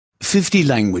50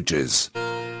 languages.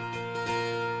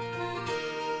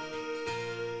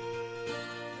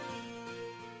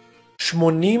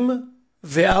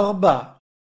 84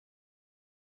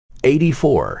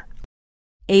 84.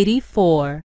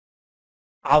 84.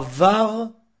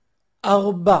 עבר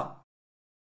 4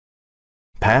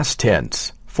 Past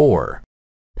tense. 4.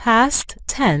 Past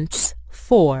tense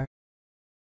 4.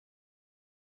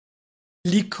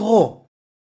 לקרוא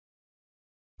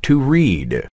To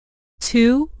read.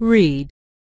 To read.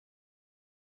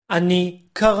 אני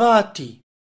קראתי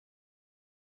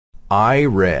I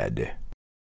read.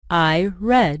 I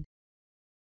read.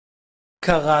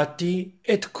 קראתי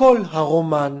את כל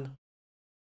הרומן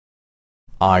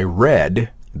I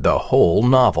read the whole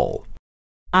novel.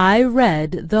 I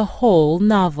read the whole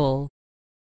novel.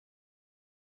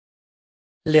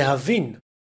 להבין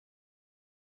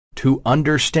To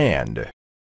understand.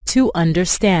 To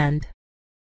understand.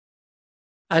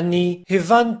 אני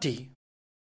הבנתי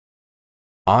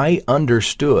I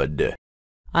understood.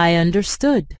 I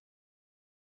understood.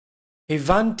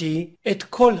 הבנתי את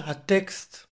כל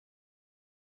הטקסט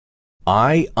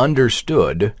I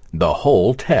understood the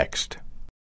whole text.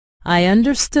 I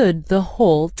understood the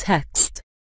whole text.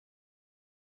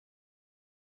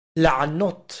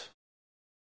 לענות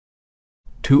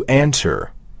To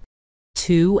answer.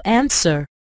 To answer.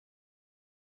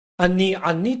 אני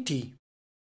עניתי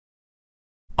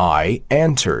I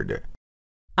answered.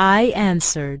 I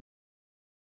answered.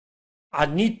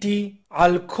 עניתי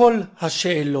על כל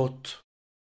השאלות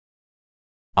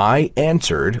I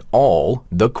answered all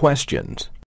the questions.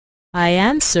 I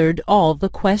answered all the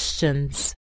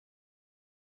questions.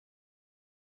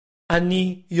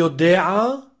 אני יודע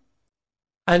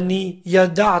אני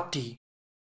ידעתי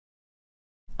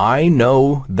I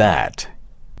know that.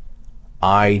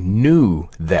 I knew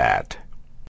that.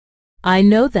 I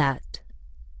know that.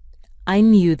 I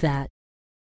knew that.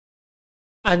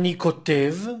 אני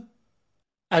כותב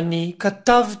אני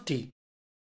כתבתי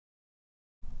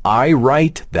I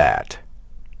write that.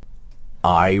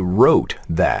 I wrote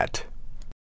that.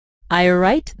 I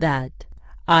write that.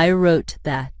 I wrote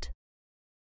that.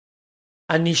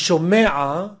 אני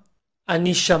שומע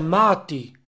אני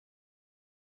שמעתי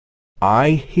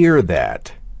I hear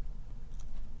that.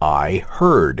 I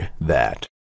heard that.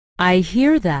 I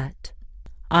hear that.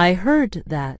 I heard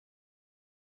that.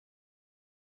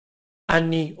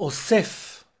 אני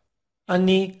אוסף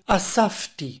אני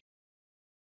אספתי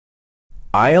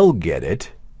I'll get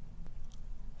it.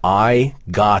 I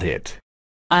got it.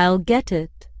 I'll get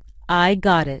it. I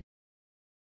got it.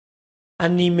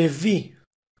 אני מביא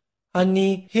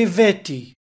אני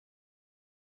הבאתי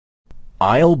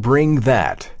I'll bring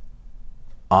that.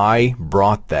 I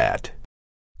brought that.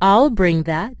 I'll bring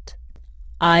that.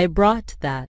 I brought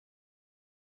that.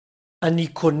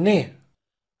 אני קונה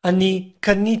אני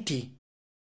קניתי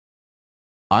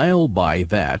I'll buy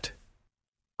that.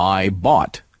 I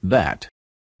bought that.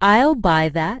 I'll buy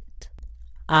that.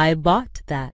 I bought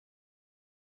that.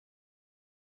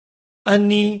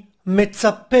 אני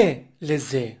מצפה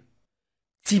לזה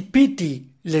ציפיתי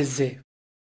לזה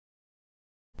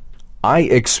I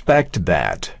expect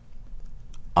that.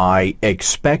 I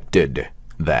expected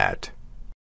that.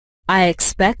 I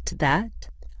expect that.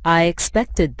 I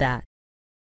expected that.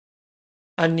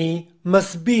 אני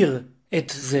מסביר את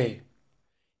זה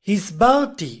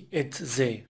הסברתי את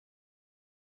זה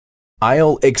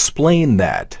I'll explain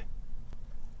that.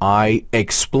 I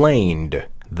explained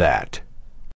that.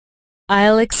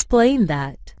 I'll explain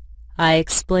that. I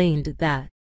explained that.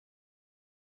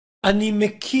 אני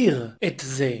מכיר את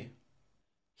זה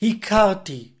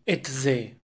הכרתי את זה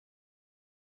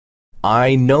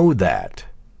I know that.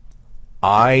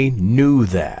 I knew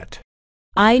that.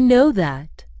 I know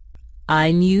that.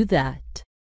 I knew that.